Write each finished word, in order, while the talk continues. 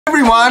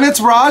Everyone,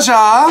 it's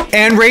Raja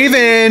and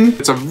Raven.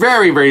 It's a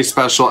very, very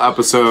special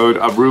episode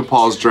of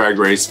RuPaul's Drag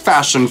Race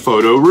Fashion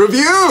Photo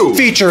Review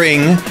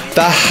featuring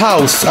the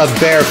House of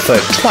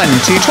Barefoot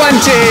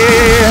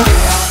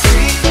 2020.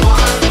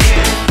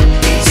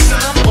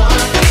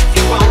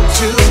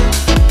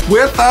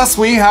 With us,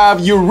 we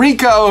have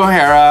Eureka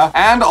O'Hara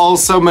and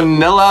also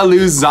Manila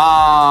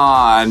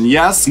Luzon.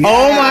 Yes. Yeah.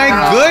 Oh my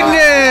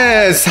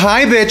goodness.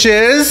 Hi,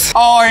 bitches.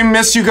 Oh, I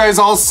miss you guys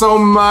all so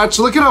much.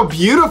 Look at how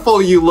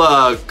beautiful you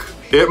look.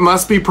 It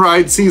must be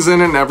Pride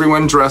season and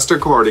everyone dressed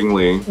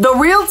accordingly. The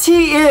real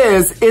tea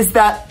is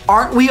that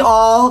aren't we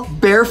all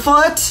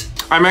barefoot?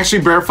 I'm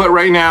actually barefoot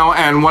right now,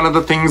 and one of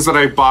the things that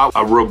I bought,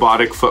 a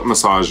robotic foot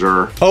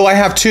massager. Oh, I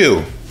have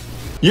two.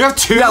 You have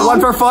two? Yeah,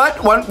 one per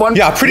foot? One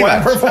yeah, pretty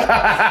much.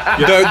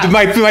 Yeah.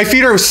 My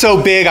feet are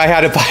so big, I had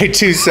to buy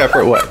two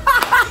separate ones.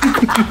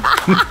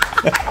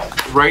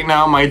 Right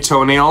now, my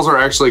toenails are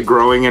actually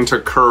growing into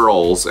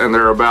curls, and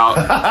they're about...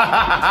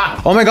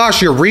 Oh my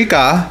gosh,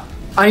 Eureka.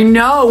 I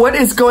know, what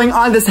is going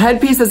on? This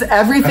headpiece is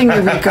everything,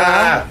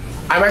 Eureka.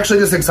 I'm actually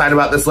just excited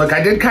about this look.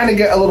 I did kind of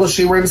get a little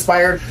She-Ra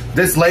inspired.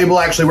 This label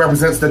actually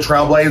represents the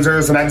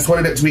Trailblazers, and I just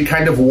wanted it to be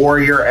kind of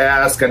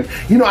warrior-esque. And,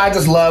 you know, I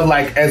just love,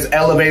 like, as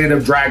elevated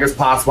of drag as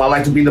possible. I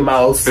like to be the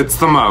most. It's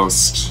the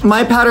most.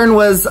 My pattern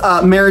was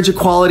marriage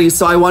equality,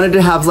 so I wanted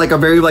to have, like, a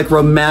very, like,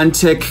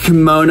 romantic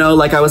kimono,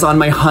 like I was on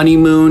my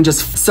honeymoon.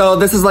 So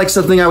this is, like,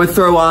 something I would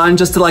throw on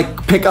just to,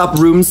 like, pick up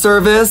room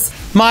service.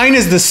 Mine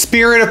is the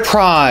spirit of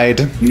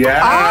pride.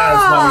 Yes,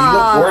 well, you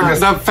look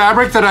gorgeous. The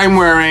fabric that I'm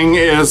wearing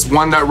is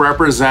one that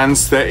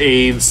represents the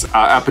AIDS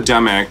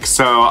epidemic.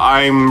 So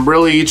I'm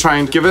really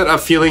trying to give it a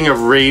feeling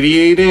of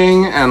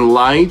radiating and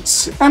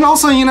light. And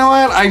also, you know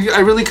what? I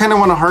really kind of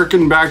want to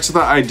harken back to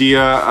the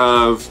idea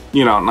of,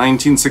 you know,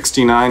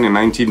 1969 and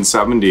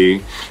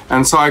 1970.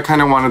 And so I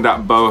kind of wanted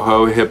that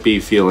boho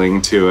hippie feeling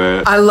to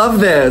it. I love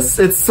this.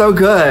 It's so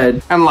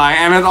good. And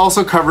it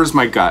also covers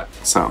my gut,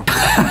 so.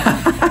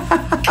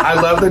 I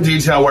love the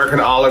detail work in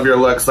all of your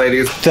looks,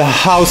 ladies. The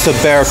House of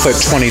Barefoot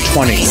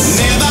 2020.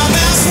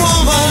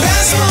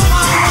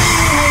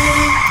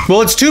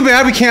 Well, it's too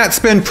bad we can't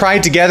spend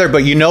Pride together,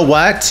 but you know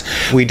what?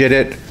 We did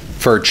it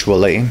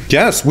virtually.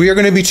 Yes, we are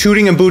going to be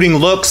tooting and booting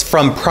looks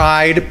from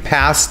Pride,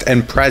 past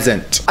and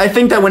present. I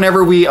think that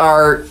whenever we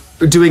are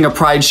doing a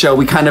Pride show,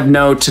 we kind of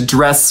know to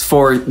dress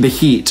for the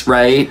heat,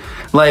 right?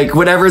 Like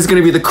whatever is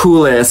going to be the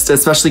coolest,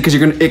 especially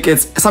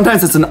because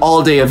sometimes it's an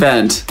all-day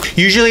event.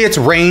 Usually it's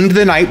rained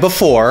the night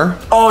before.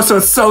 Oh, so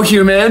it's so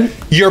humid.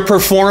 You're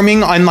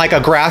performing on like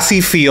a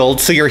grassy field,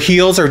 so your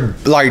heels are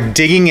like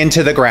digging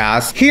into the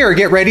grass. Here,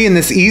 get ready in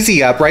this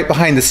easy up right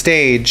behind the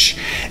stage,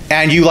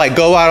 and you like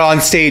go out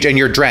on stage and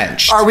you're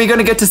drenched. Are we going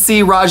to get to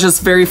see Raja's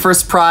very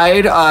first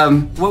Pride?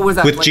 What was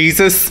that? With like?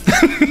 Jesus?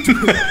 2020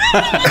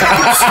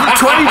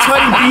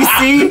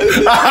 BC?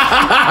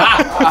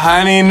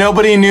 Honey,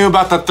 nobody knew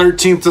about the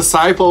 13th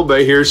disciple,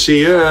 but here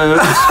she is.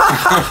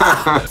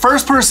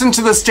 First person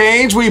to the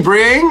stage we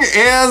bring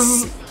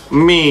is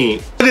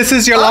me. This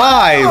is your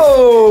live.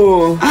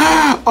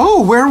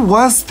 Oh, where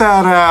was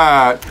that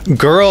at?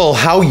 Girl,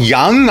 how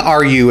young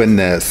are you in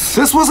this?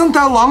 This wasn't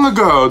that long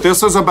ago.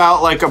 This was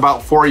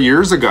about 4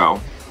 years ago.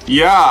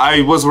 Yeah,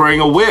 I was wearing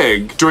a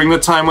wig during the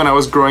time when I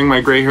was growing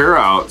my gray hair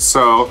out.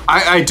 So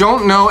I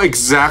don't know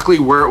exactly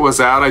where it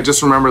was at. I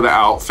just remember the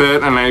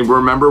outfit, and I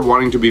remember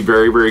wanting to be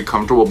very, very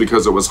comfortable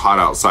because it was hot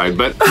outside.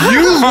 But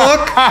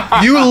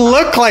you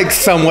look like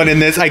someone in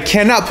this. I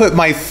cannot put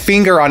my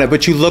finger on it,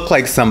 but you look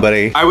like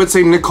somebody. I would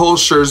say Nicole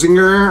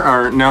Scherzinger,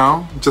 or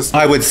no?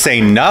 I would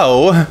say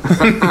no.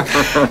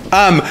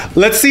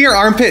 Let's see your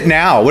armpit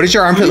now. What does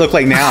your armpit look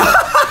like now?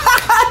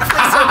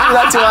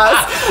 That to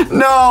us.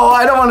 No,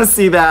 I don't want to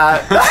see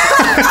that.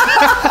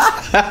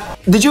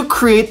 Did you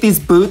create these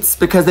boots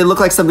because they look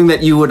like something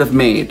that you would have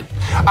made?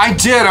 I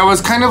did. I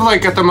was kind of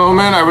like, at the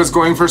moment, I was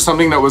going for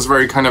something that was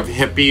very kind of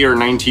hippie or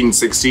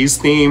 1960s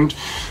themed,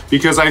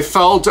 because I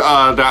felt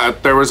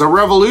that there was a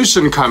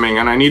revolution coming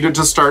and I needed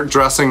to start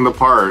dressing the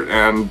part,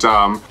 and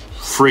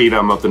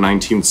freedom of the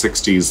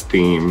 1960s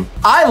theme.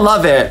 I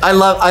love it. I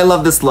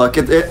love this look.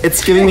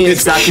 It's giving me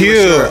exactly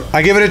cute.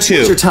 I give it a 2.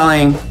 What you're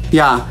telling.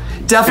 Yeah.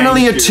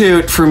 Definitely a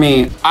toot for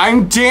me.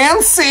 I'm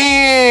dancing.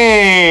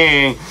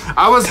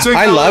 I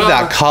love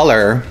that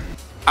color.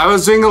 I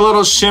was doing a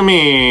little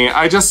shimmy.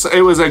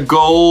 It was a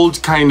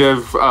gold kind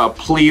of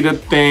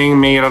pleated thing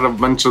made out of a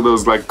bunch of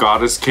those like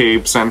goddess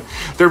capes. And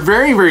they're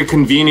very, very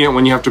convenient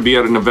when you have to be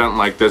at an event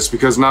like this,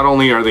 because not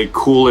only are they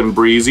cool and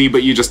breezy,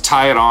 but you just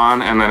tie it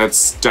on and then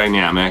it's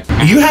dynamic.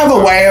 You have a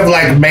way of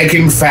like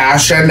making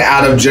fashion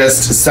out of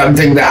just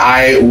something that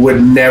I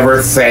would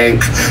never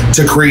think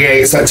to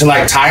create. So to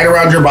like tie it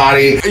around your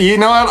body. You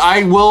know what?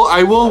 I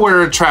will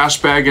wear a trash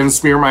bag and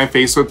smear my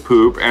face with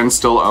poop and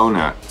still own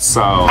it.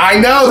 So I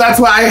know, that's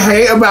why I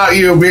hate about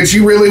you, bitch.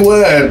 You really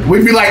would.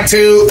 We'd be like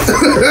two.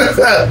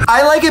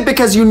 I like it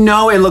because you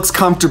know it looks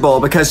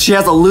comfortable because she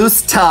has a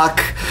loose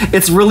tuck.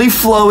 It's really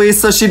flowy,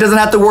 so she doesn't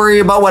have to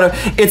worry about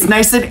it's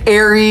nice and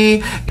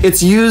airy.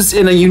 It's used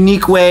in a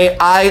unique way.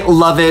 I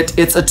love it.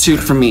 It's a toot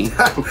for me.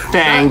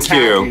 Thank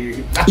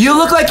you. You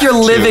look like you're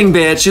living,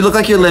 bitch. You look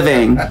like you're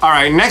living. All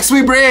right, next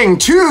we bring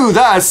to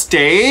the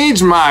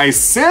stage my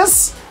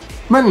sis,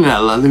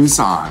 Manila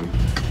Luzon.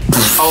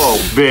 Oh,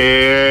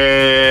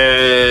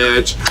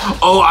 bitch.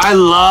 Oh, I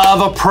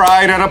love a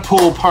pride at a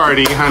pool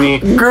party, honey.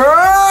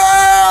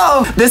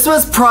 Girl! This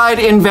was Pride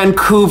in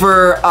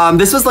Vancouver.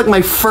 This was like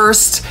my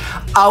first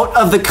out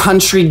of the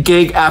country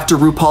gig after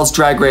RuPaul's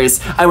Drag Race.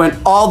 I went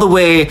all the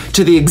way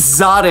to the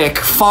exotic,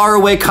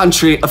 faraway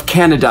country of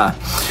Canada.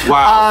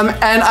 Wow.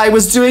 And I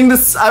was doing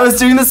this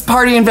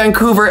party in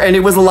Vancouver and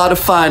it was a lot of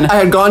fun. I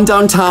had gone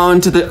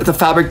downtown to the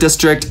fabric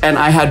district and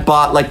I had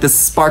bought like this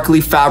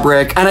sparkly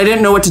fabric and I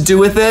didn't know what to do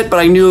with it, but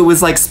I knew it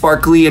was like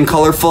sparkly and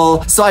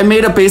colorful. So I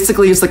made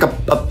basically just like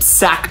a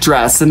sack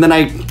dress. And then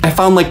I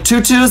found like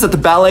tutus at the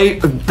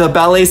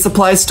ballet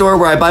supply store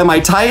where I buy my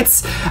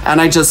tights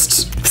and I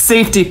just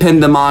safety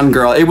pinned them on,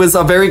 girl. It was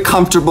a very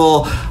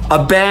comfortable,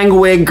 a bang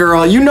wig,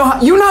 girl. You know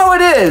how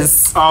it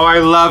is. Oh, I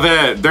love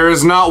it. There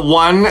is not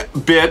one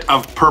bit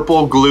of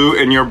purple glue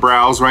in your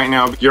brows right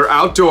now. You're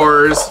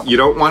outdoors. You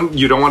don't want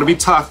to be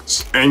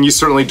tucked, and you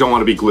certainly don't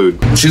want to be glued.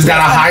 She's got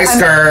a high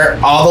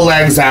skirt, all the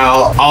legs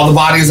out, all the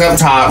body's up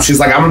top. She's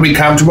like, I'm gonna be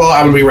comfortable.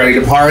 I'm gonna be ready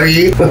to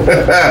party.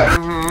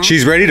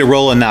 She's ready to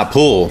roll in that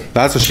pool.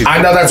 That's what she's.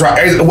 I know that's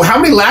right. How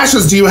many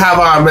lashes do you have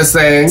on, Miss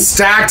Thing?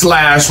 Stacked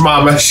lash,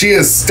 mama. She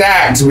is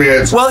stacked,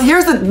 bitch. Well,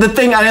 here's the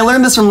thing, and I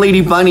learned this from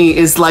Lady Bunny,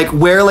 is like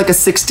wear like a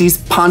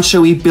 60s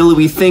poncho-y,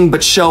 billowy thing,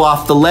 but show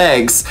off the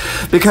legs.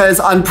 Because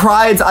on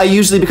Prides,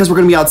 because we're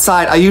gonna be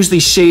outside, I usually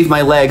shave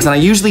my legs, and I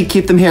usually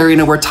keep them hairy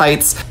and I wear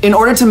tights. In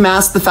order to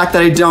mask the fact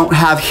that I don't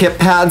have hip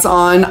pads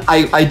on,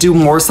 I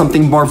do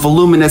something more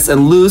voluminous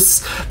and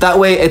loose. That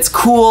way it's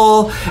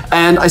cool,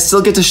 and I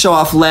still get to show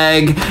off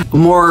leg,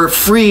 more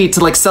free to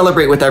like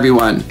celebrate with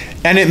everyone.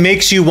 And it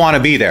makes you want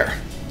to be there.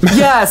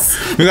 Yes.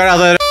 You got all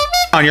that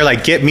on, you're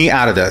like, get me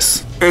out of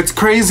this. It's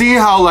crazy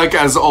how like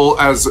as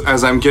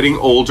I'm getting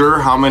older,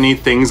 how many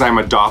things I'm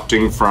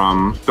adopting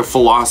from the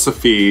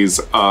philosophies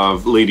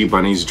of Lady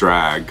Bunny's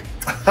drag.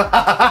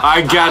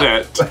 I get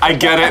it. I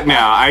get it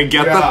now. I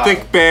get the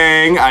thick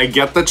bang. I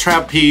get the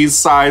trapeze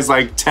size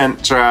like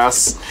tent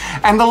dress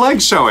and the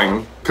leg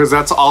showing. Because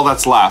that's all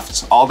that's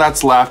left. All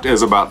that's left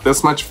is about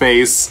this much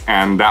face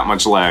and that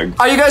much leg.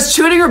 Are you guys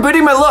tooting or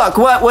booting my look?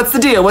 What's the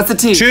deal? What's the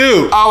tea?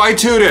 Toot. Oh, I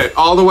toot it.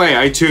 All the way.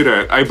 I toot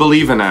it. I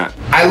believe in it.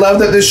 I love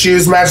that the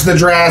shoes match the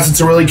dress.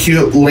 It's a really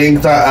cute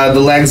length. The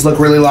legs look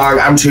really long.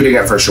 I'm tooting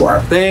it for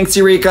sure. Thanks,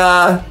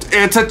 Eureka.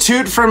 It's a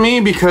toot for me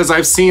because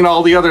I've seen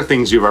all the other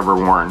things you've ever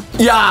worn.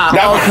 Yeah,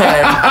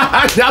 okay.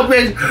 That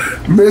big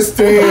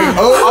Misty.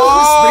 Speaking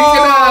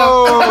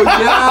of.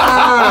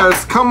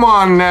 Yes. Come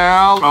on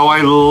now. Oh,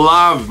 I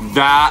love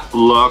that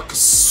look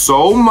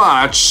so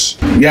much.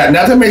 Yeah,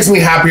 nothing makes me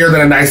happier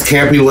than a nice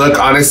campy look,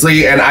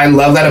 honestly, and I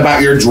love that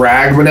about your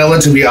drag,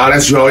 Manila. To be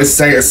honest, you always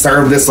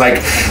serve this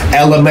like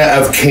element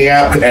of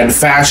camp and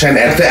fashion,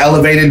 and the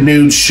elevated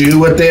nude shoe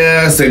with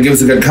this, it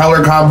gives a good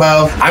color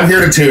combo. I'm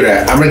here to toot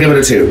it. I'm gonna give it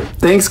a toot.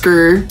 Thanks,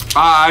 Gur.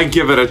 I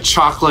give it a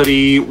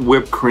chocolatey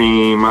whipped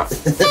cream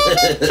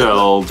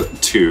filled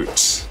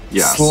toot.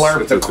 Yes.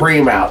 Slurp the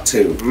cream out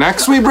too.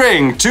 Next we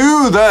bring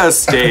to the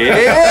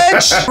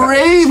stage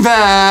Raven.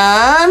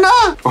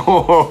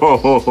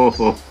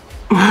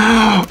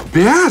 Oh,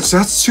 bitch,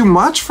 that's too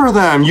much for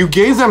them. You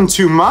gave them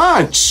too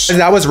much.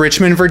 That was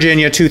Richmond,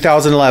 Virginia,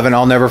 2011.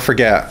 I'll never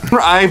forget.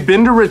 I've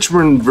been to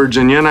Richmond,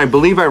 Virginia, and I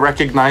believe I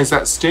recognize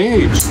that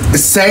stage.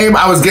 Same.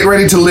 I was getting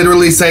ready to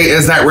literally say,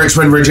 is that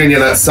Richmond, Virginia?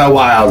 That's so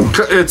wild.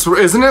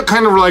 Isn't it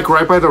kind of like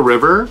right by the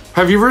river?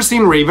 Have you ever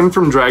seen Raven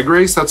from Drag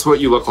Race? That's what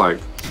you look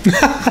like.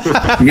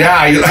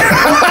 Yeah.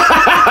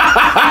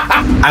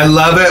 I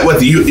love it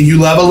with you. You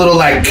love a little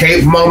like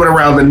cape moment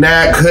around the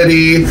neck,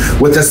 hoodie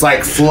with this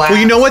like flat. Well,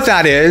 you know what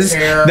that is?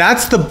 hair.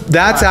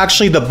 That's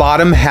actually the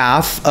bottom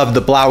half of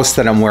the blouse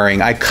that I'm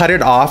wearing. I cut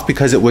it off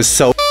because it was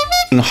so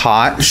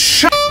hot.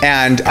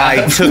 And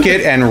I took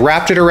it and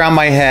wrapped it around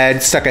my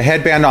head, stuck a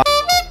headband on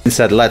and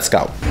said, let's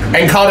go.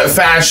 And called it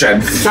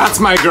fashion. That's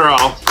my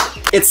girl.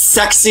 It's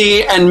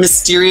sexy and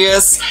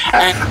mysterious.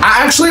 And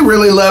I actually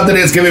really love that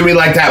it's giving me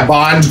like that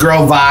Bond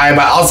girl vibe.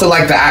 I also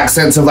like the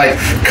accents of like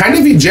kind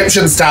of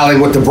Egyptian styling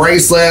with the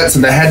bracelets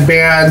and the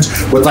headband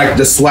with like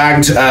the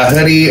swagged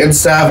hoodie and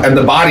stuff. And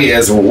the body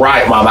is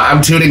right, mama.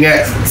 I'm tooting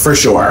it for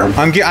sure.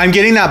 I'm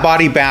getting that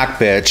body back,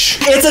 bitch.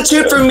 it's a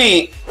toot for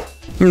me.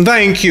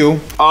 Thank you.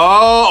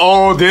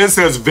 Oh, this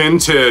is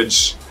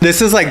vintage.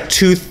 This is like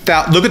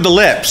 2000. Look at the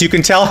lips. You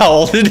can tell how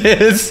old it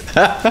is.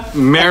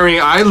 Mary,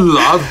 I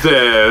love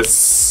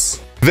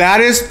this.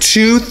 That is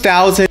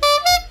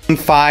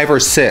 2005 or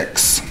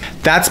 6.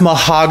 That's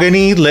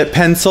mahogany lip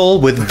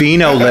pencil with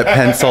vino lip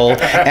pencil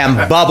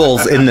and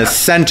bubbles in the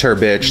center,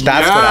 bitch.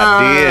 That's what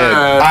I did.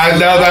 I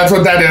know that's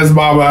what that is,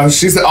 mama.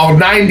 She said, oh,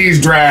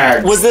 90s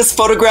drag. Was this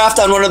photographed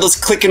on one of those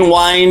click and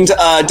wind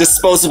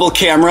disposable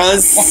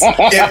cameras?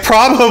 It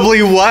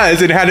probably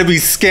was. It had to be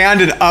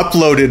scanned and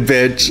uploaded,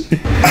 bitch.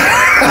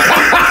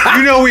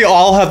 You know, we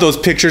all have those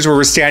pictures where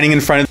we're standing in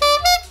front of the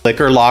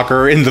liquor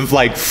locker in the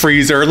like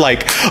freezer,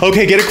 like,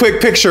 okay, get a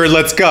quick picture,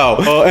 let's go.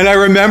 And I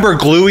remember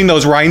gluing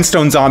those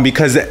rhinestones on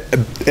because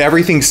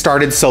everything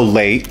started so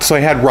late. So I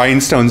had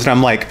rhinestones and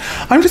I'm like,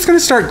 I'm just gonna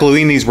start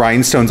gluing these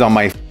rhinestones on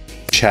my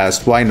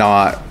chest. Why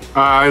not?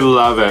 I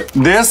love it.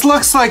 This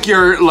looks like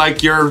you're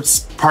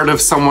part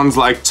of someone's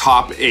like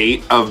top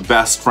 8 of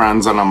best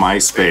friends on a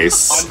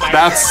MySpace.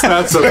 That's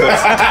what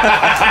this.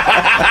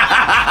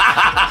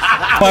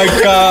 My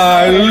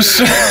gosh.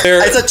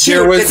 It's a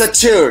toot. It's a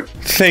toot.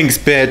 Thanks,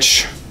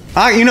 bitch.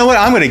 You know what?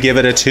 I'm gonna give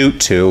it a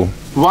toot too.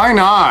 Why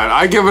not?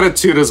 I give it a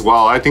toot as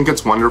well. I think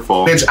it's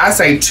wonderful. Bitch, I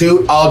say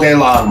toot all day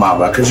long,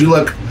 mama, because you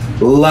look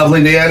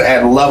lovely then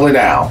and lovely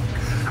now.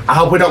 I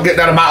hope we don't get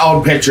none of my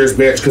old pictures,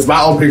 bitch, because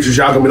my old pictures,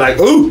 y'all gonna be like,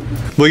 ooh.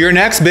 Well, you're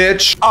next,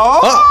 bitch.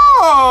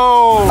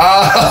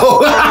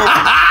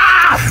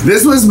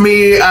 This was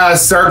me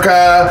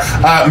circa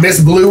Miss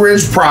Blue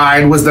Ridge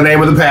Pride was the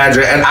name of the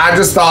pageant, and I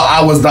just thought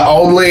I was the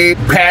only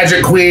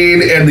pageant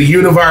queen in the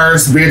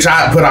universe. Bitch,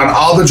 I put on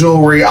all the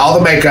jewelry, all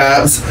the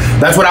makeups.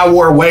 That's what I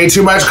wore, way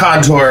too much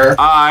contour.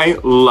 I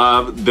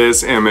love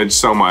this image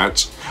so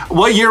much.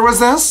 What year was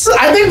this?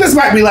 I think this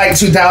might be like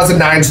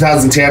 2009,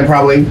 2010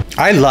 probably.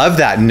 I love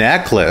that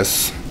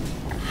necklace.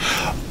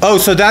 Oh,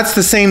 so that's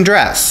the same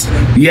dress.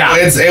 Yeah,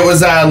 it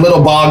was a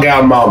little ball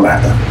gown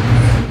moment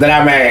that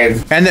I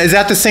made. And is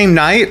that the same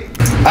night?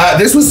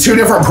 This was 2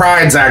 different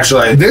prides,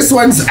 actually. This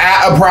one's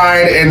at a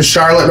pride in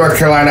Charlotte, North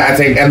Carolina, I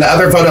think, and the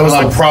other photo was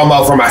a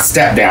promo for my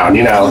step down,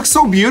 you know? You look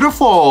so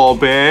beautiful,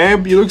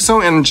 babe. You look so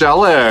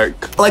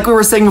angelic. Like we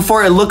were saying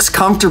before, it looks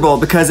comfortable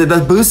because the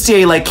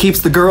bustier like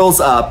keeps the girls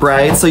up,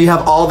 right? So you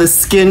have all this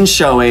skin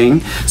showing,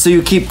 so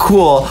you keep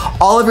cool.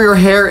 All of your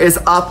hair is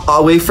up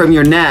away from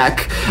your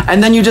neck,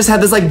 and then you just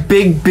have this like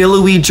big,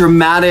 billowy,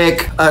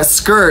 dramatic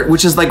skirt,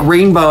 which is like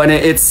rainbow, and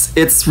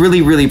it's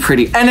really, really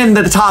pretty. And then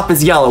the top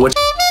is yellow, which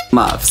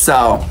love.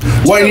 So,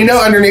 well, you know,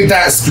 under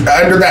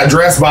that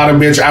dress bottom,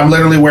 bitch, I'm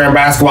literally wearing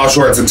basketball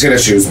shorts and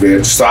tennis shoes,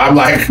 bitch. So I'm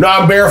like, no,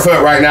 I'm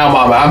barefoot right now,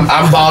 mama.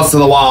 I'm balls to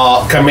the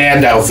wall,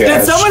 commando fish.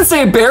 Did someone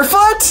say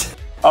barefoot?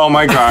 Oh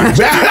my god.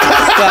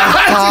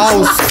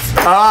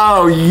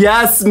 Oh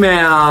yes,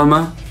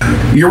 ma'am.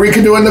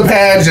 Eureka doing the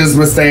pageants,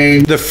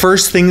 mistake. The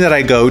first thing that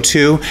I go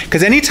to,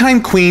 because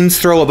anytime queens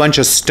throw a bunch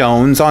of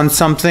stones on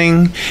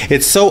something,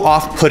 it's so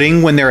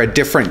off-putting when they're a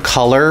different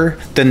color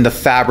than the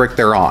fabric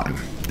they're on.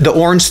 The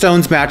orange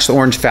stones match the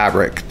orange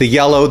fabric. The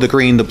yellow, the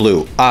green, the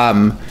blue.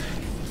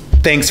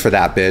 Thanks for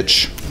that,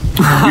 bitch.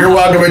 You're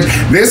welcome.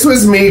 This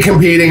was me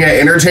competing at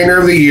Entertainer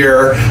of the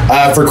Year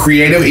for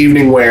creative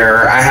evening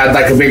wear. I had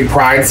like a big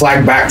pride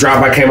flag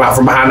backdrop. I came out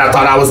from behind. I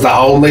thought I was the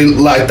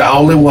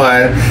only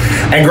one.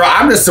 And girl,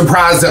 I'm just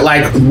surprised at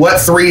like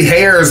what 3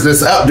 hairs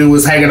this updo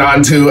was hanging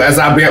on to as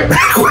I bent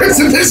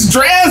backwards in this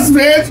dress,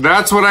 bitch.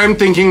 That's what I'm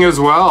thinking as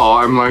well.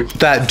 I'm like,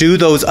 that do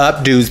those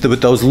updos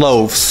with those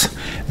loafs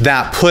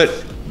that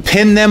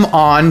pin them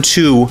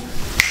onto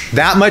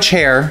that much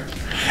hair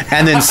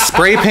and then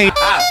spray paint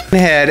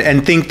head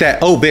and think that,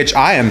 oh bitch,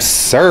 I am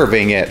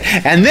serving it.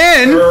 And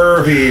then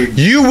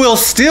you will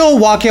still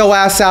walk your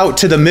ass out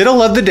to the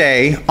middle of the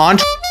day on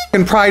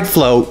pride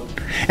float,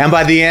 and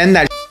by the end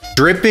that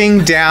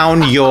dripping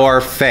down your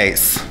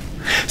face.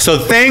 So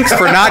thanks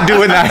for not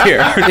doing that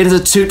here. It is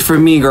a toot for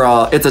me,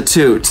 girl. It's a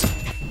toot.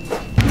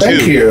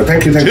 Thank you.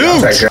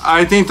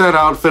 I think that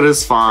outfit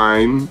is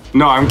fine.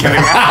 No, I'm kidding.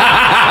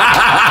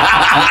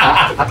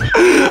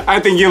 I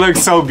think you look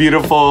so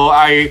beautiful.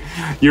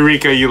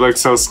 Eureka, you look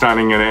so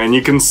stunning in it, and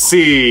you can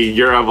see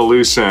your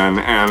evolution.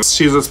 And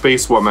she's a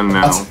space woman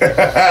now. Space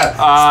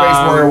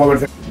warrior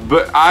woman.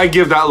 But I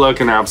give that look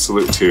an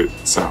absolute toot.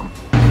 So.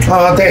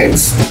 Oh,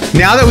 thanks.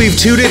 Now that we've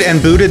tooted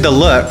and booted the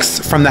looks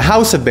from the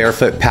House of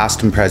Barefoot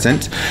past and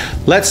present,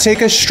 let's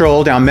take a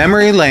stroll down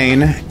memory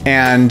lane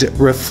and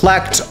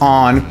reflect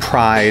on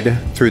Pride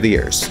through the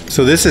years.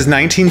 So this is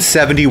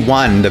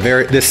 1971,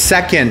 the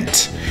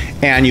second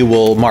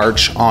annual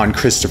march on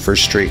Christopher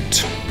Street,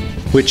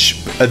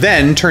 which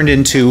then turned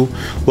into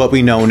what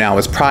we know now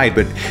as Pride,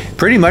 but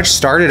pretty much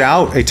started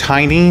out a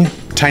tiny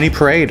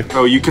parade.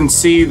 Oh, you can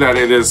see that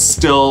it is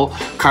still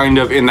kind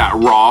of in that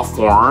raw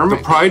form. The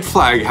pride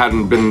flag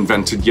hadn't been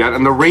invented yet,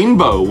 and the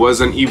rainbow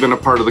wasn't even a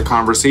part of the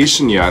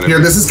conversation yet. Here,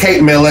 this is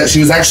Kate Millett. She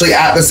was actually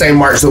at the same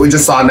march that we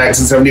just saw in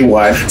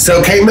 1971.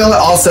 So Kate Millett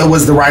also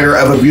was the writer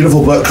of a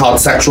beautiful book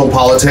called Sexual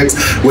Politics,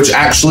 which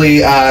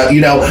actually,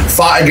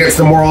 fought against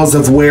the morals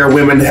of where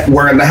women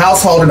were in the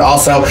household, and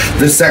also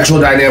the sexual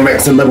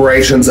dynamics and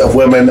liberations of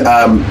women,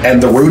 and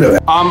the root of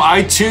it.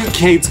 I toot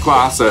Kate's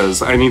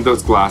glasses. I need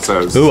those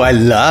glasses. Ooh,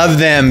 I love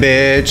them,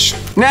 bitch.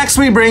 Next,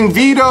 we bring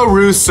Vito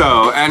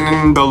Russo,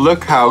 and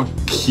look how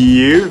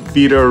cute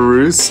Vito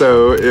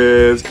Russo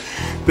is.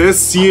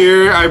 This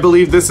year, I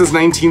believe this is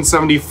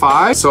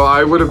 1975, so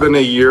I would have been a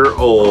year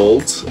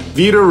old.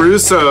 Vito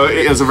Russo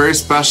is a very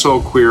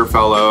special queer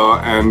fellow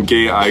and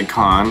gay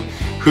icon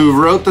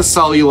who wrote The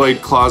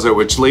Celluloid Closet,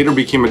 which later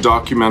became a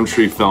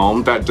documentary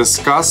film that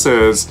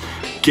discusses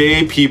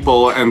gay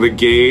people and the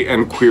gay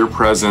and queer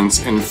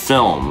presence in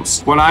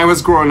films. When I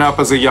was growing up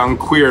as a young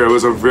queer, it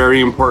was a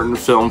very important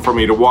film for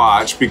me to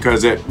watch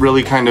because it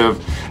really kind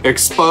of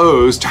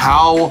exposed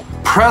how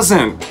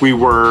present we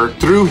were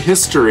through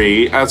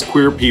history as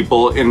queer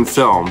people in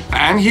film.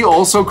 And he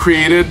also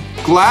created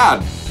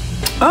GLAAD.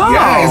 Oh.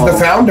 Yeah, he's the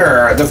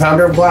founder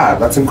of GLAAD.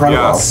 That's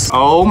incredible. Yes.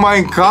 Oh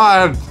my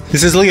God.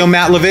 This is Leo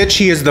Matlovich.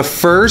 He is the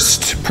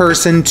first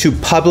person to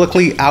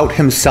publicly out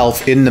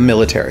himself in the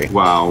military.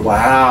 Wow.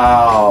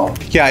 Wow.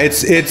 Yeah,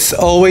 it's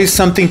always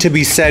something to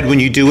be said when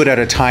you do it at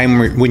a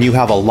time when you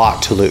have a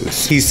lot to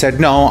lose. He said,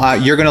 no,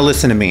 you're gonna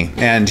listen to me.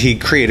 And he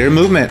created a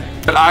movement.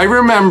 But I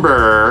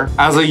remember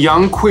as a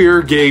young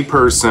queer gay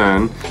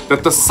person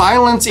that the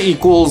silence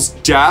equals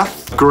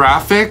death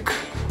graphic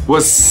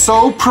was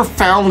so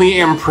profoundly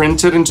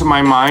imprinted into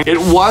my mind. It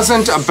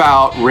wasn't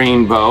about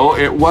rainbow.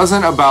 It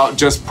wasn't about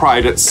just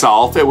pride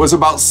itself. It was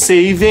about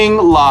saving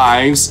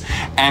lives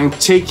and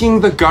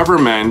taking the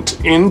government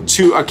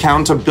into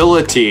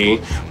accountability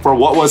for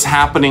what was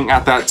happening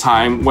at that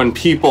time when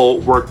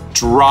people were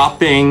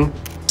dropping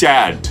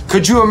dead.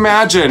 Could you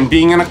imagine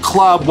being in a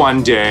club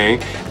one day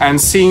and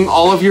seeing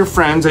all of your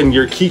friends and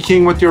you're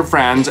kikiing with your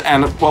friends,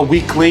 and a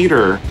week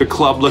later the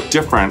club looked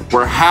different,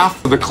 where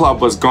half of the club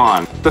was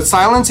gone? The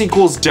silence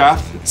equals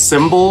death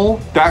symbol,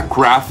 that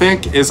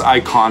graphic is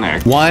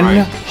iconic.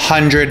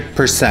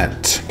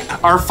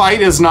 100%. Our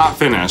fight is not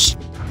finished.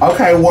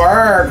 Okay,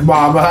 work,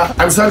 mama.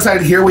 I'm so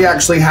excited. Here we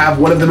actually have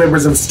one of the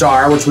members of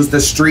STAR, which was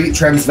the Street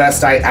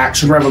Transvestite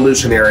Action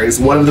Revolutionaries,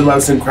 one of the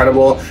most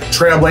incredible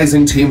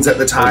trailblazing teams at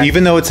the time.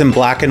 Even though it's in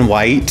black and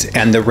white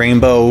and the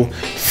rainbow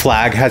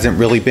flag hasn't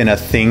really been a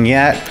thing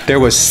yet, there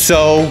was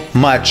so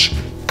much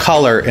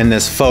color in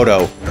this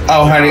photo.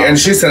 Oh, honey, and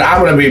she said,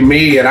 I'm gonna be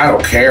me and I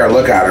don't care.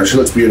 Look at her, she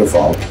looks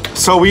beautiful.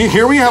 So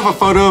here we have a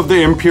photo of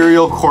the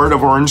Imperial Court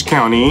of Orange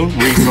County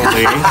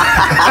recently.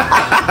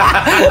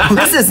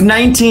 This is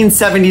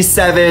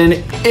 1977.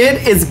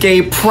 It is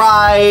gay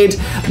pride.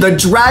 The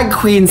drag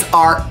queens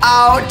are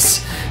out.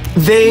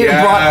 They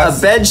brought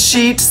a bed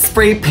sheet,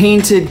 spray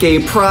painted gay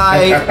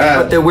pride,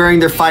 but they're wearing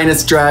their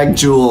finest drag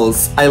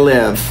jewels. I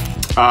live.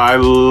 I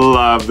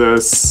love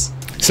this.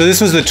 So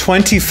this was the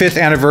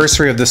 25th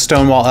anniversary of the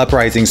Stonewall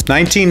Uprisings,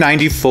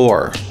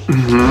 1994.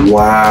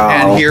 Wow.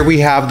 And here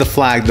we have the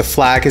flag. The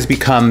flag has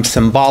become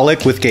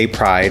symbolic with gay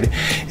pride.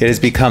 It has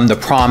become the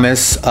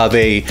promise of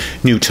a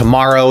new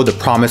tomorrow, the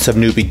promise of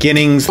new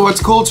beginnings.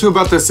 What's cool too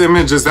about this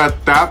image is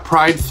that that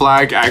pride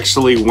flag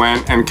actually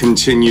went and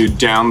continued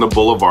down the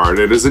boulevard.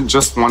 It isn't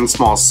just one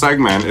small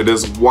segment. It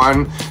is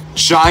one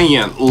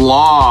giant,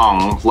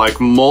 long, like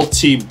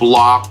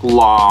multi-block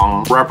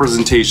long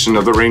representation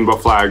of the rainbow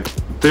flag.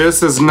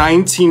 This is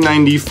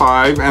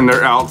 1995 and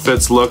their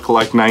outfits look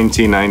like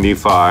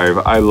 1995.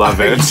 I love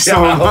it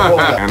so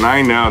much. And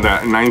I know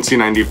that in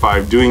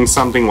 1995, doing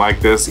something like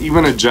this,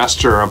 even a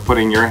gesture of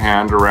putting your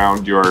hand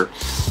around your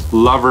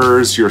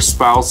lovers, your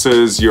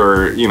spouses,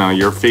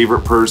 your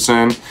favorite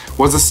person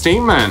was a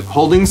statement.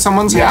 Holding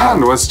someone's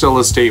hand was still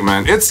a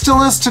statement. It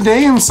still is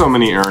today in so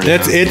many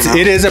areas. It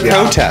is a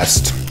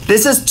protest.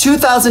 This is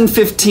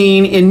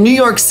 2015 in New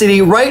York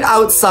City, right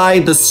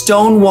outside the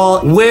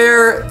Stonewall,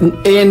 where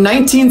in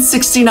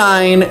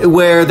 1969,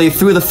 where they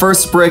threw the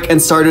first brick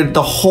and started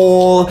the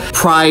whole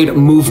Pride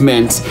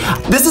movement.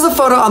 This is a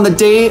photo on the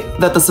day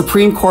that the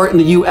Supreme Court in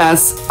the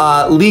US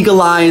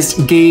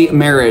legalized gay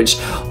marriage.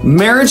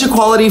 Marriage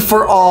equality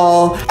for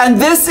all. And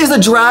this is a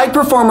drag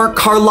performer,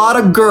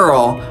 Carlotta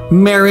Girl,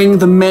 marrying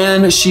the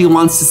man she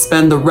wants to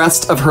spend the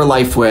rest of her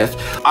life with.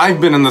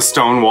 I've been in the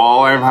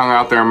Stonewall. I've hung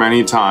out there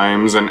many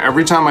times, and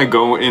every time I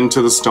go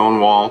into the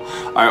Stonewall,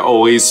 I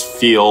always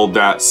feel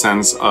that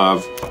sense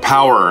of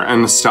power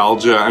and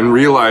nostalgia and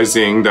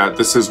realizing that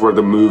this is where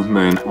the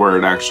movement, where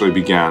it actually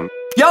began.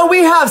 Yo, we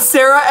have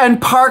Sarah and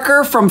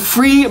Parker from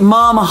Free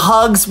Mom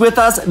Hugs with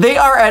us. They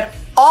are at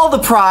all the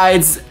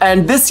prides,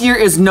 and this year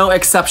is no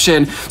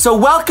exception. So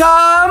welcome!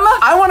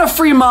 I want a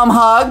free mom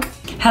hug.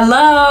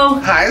 Hello.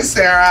 Hi,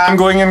 Sarah. I'm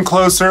going in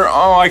closer.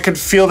 Oh, I could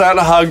feel that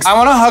hug. I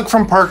want a hug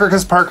from Parker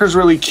because Parker's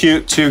really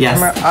cute too.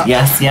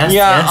 Yes, yes.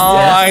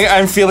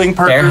 I'm feeling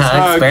Parker's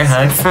hugs. Bear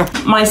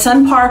hugs. My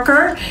son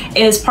Parker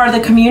is part of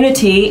the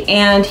community,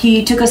 and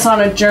he took us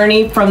on a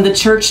journey from the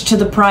church to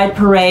the Pride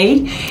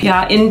Parade.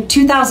 Yeah, in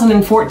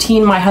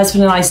 2014, my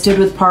husband and I stood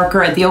with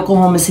Parker at the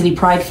Oklahoma City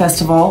Pride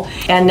Festival,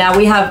 and now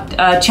we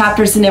have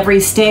chapters in every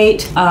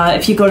state.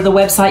 If you go to the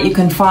website, you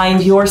can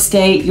find your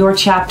state, your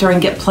chapter,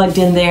 and get plugged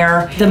in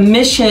there. The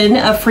mission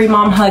of Free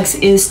Mom Hugs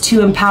is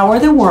to empower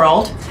the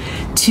world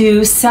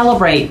to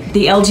celebrate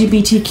the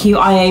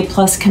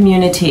LGBTQIA+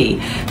 community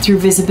through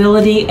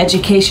visibility,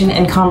 education,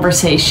 and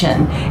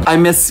conversation. I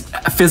miss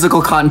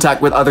physical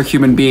contact with other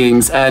human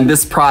beings, and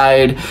this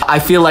Pride, I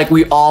feel like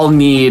we all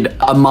need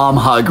a mom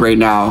hug right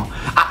now.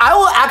 I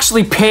will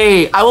actually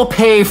pay. I will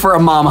pay for a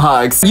mom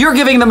hug. You're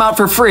giving them out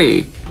for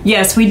free.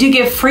 Yes, we do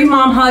give free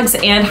mom hugs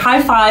and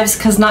high fives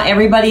because not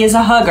everybody is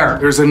a hugger.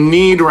 There's a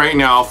need right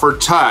now for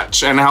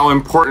touch and how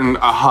important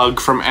a hug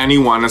from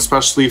anyone,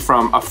 especially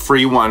from a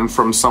free one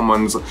from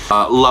someone's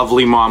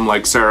lovely mom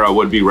like Sarah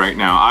would be right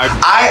now.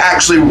 I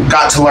actually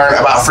got to learn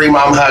about free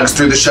mom hugs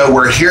through the show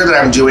We're Here that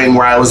I'm doing,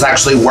 where I was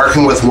actually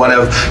working with one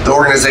of the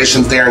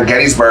organizations there in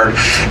Gettysburg,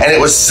 and it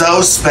was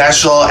so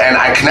special, and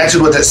I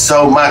connected with it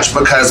so much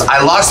because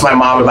I lost my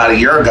mom about a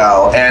year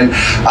ago, and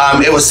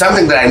it was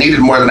something that I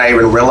needed more than I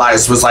even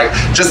realized was like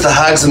just the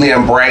hugs and the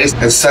embrace.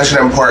 It's such an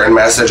important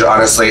message,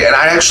 honestly. And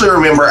I actually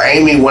remember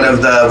Amy, one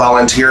of the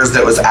volunteers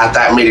that was at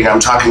that meeting I'm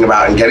talking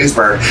about in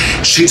Gettysburg,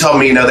 she told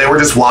me, you know, they were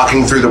just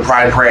walking through the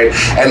Pride Parade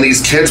and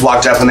these kids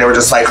walked up and they were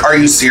just like, "Are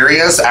you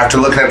serious?" after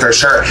looking at their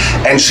shirt.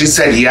 And she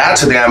said yeah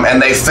to them,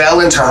 and they fell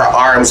into her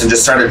arms and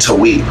just started to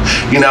weep.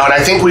 You know, and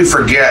I think we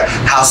forget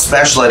how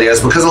special it is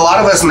because a lot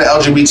of us in the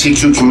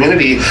LGBTQ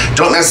community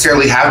don't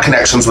necessarily have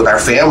connections with our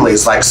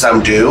families like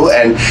some do.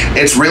 And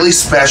it's really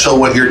special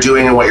what you're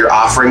doing and what you're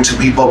offering to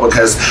people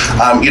because,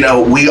 you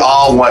know, we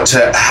all want to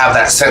have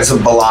that sense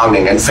of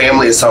belonging, and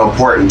family is so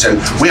important.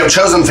 And we have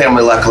chosen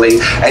family, luckily,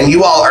 and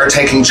you all are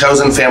taking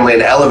chosen family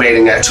and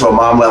elevating it to a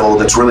mom level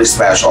that's really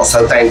special.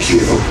 So thank you.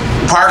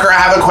 Parker, I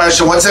have a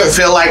question. What's it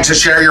feel like to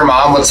share your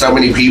mom with so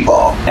many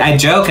people? I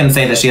joke and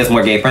say that she has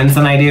more gay friends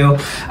than I do,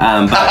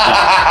 but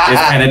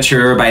it's kind of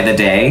truer by the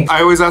day.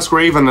 I always ask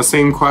Raven the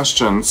same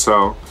question,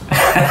 so. She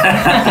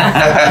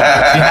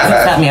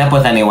hasn't set me up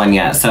with anyone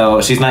yet,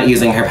 so she's not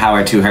using her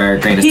power to her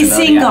greatest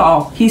ability.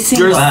 He's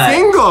single. You're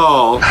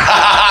single.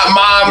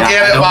 Mom, Yeah,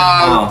 get it,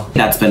 Mom.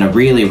 That's been a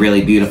really,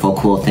 really beautiful,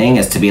 cool thing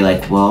is to be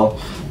like, well,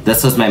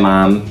 this was my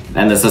mom,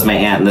 and this was my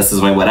aunt, and this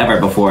is my whatever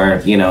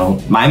before, you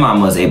know, my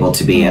mom was able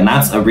to be. And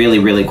that's a really,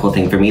 really cool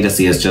thing for me to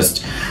see is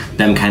just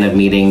them kind of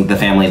meeting the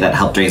family that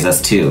helped raise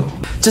us too.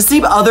 To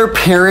see other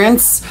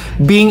parents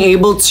being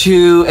able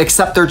to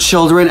accept their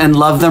children and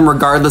love them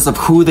regardless of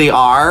who they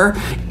are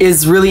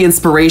is really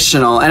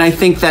inspirational. And I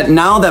think that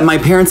now that my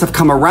parents have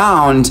come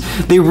around,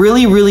 they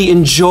really, really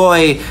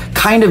enjoy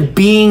kind of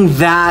being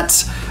that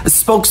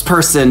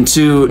spokesperson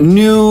to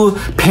new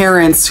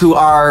parents who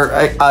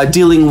are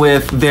dealing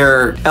with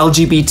their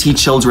LGBT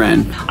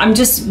children. I'm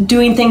just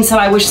doing things that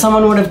I wish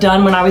someone would have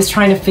done when I was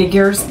trying to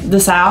figure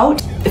this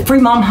out. Free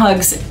Mom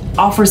Hugs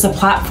offers a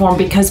platform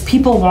because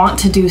people want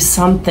to do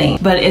something,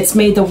 but it's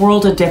made the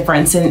world a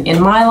difference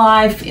in my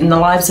life, in the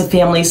lives of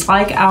families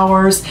like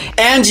ours.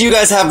 And you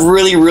guys have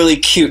really, really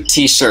cute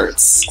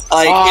t-shirts.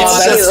 Like,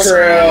 That's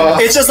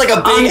true. It's just like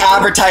a big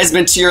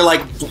advertisement to your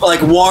like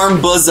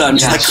warm bosom.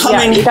 Just like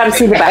coming. You gotta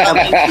see the back.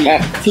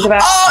 See the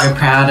back. I'm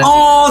proud of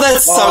Oh,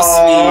 that's so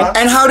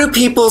sweet. And how do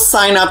people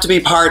sign up to be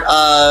part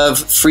of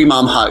Free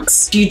Mom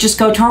Hugs? You just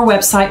go to our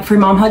website,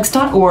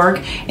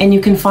 freemomhugs.org, and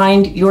you can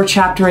find your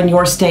chapter in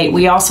your state.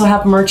 We also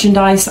have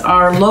merchandise.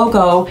 Our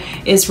logo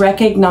is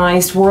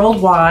recognized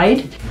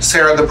worldwide.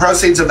 Sarah, the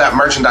proceeds of that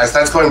merchandise,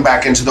 that's going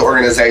back into the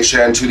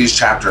organization, to these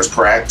chapters,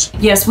 correct?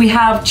 Yes, we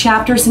have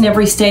chapters in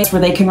every state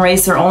where they can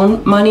raise their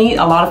own money.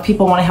 A lot of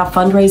people want to have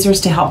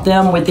fundraisers to help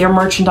them with their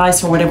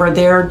merchandise or whatever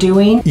they're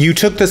doing. You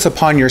took this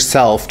upon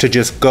yourself to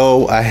just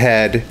go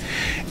ahead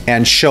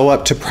and show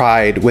up to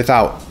Pride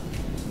without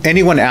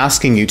anyone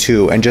asking you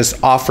to, and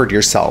just offered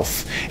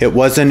yourself. It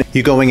wasn't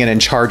you going in and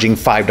charging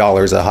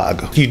 $5 a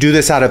hug. You do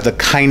this out of the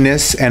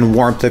kindness and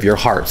warmth of your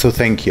heart, so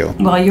thank you.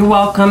 Well, you're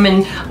welcome,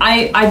 and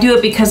I do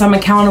it because I'm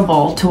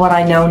accountable to what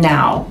I know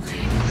now.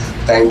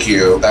 Thank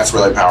you. That's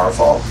really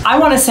powerful. I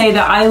want to say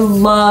that I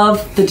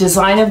love the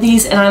design of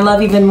these, and I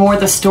love even more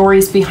the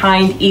stories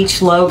behind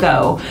each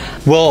logo.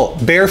 Well,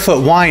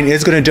 Barefoot Wine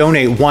is going to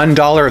donate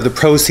 $1 of the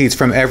proceeds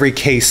from every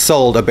case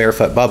sold of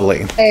Barefoot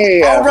Bubbly.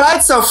 Hey. All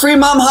right, so Free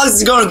Mom Hugs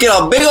is going to get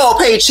a big old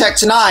paycheck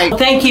tonight.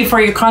 Thank you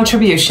for your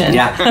contribution.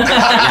 Yeah.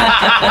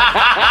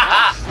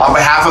 On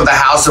behalf of the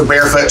House of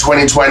Barefoot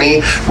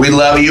 2020, we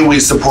love you, we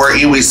support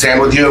you, we stand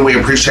with you, and we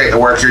appreciate the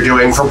work you're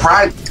doing for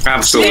Pride.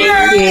 Absolutely.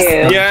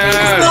 Cheers.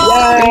 Yes.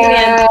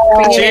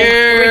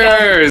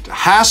 Cheers.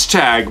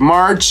 Hashtag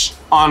March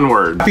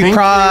Onward. Happy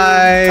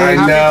Pride. I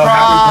know.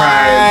 Happy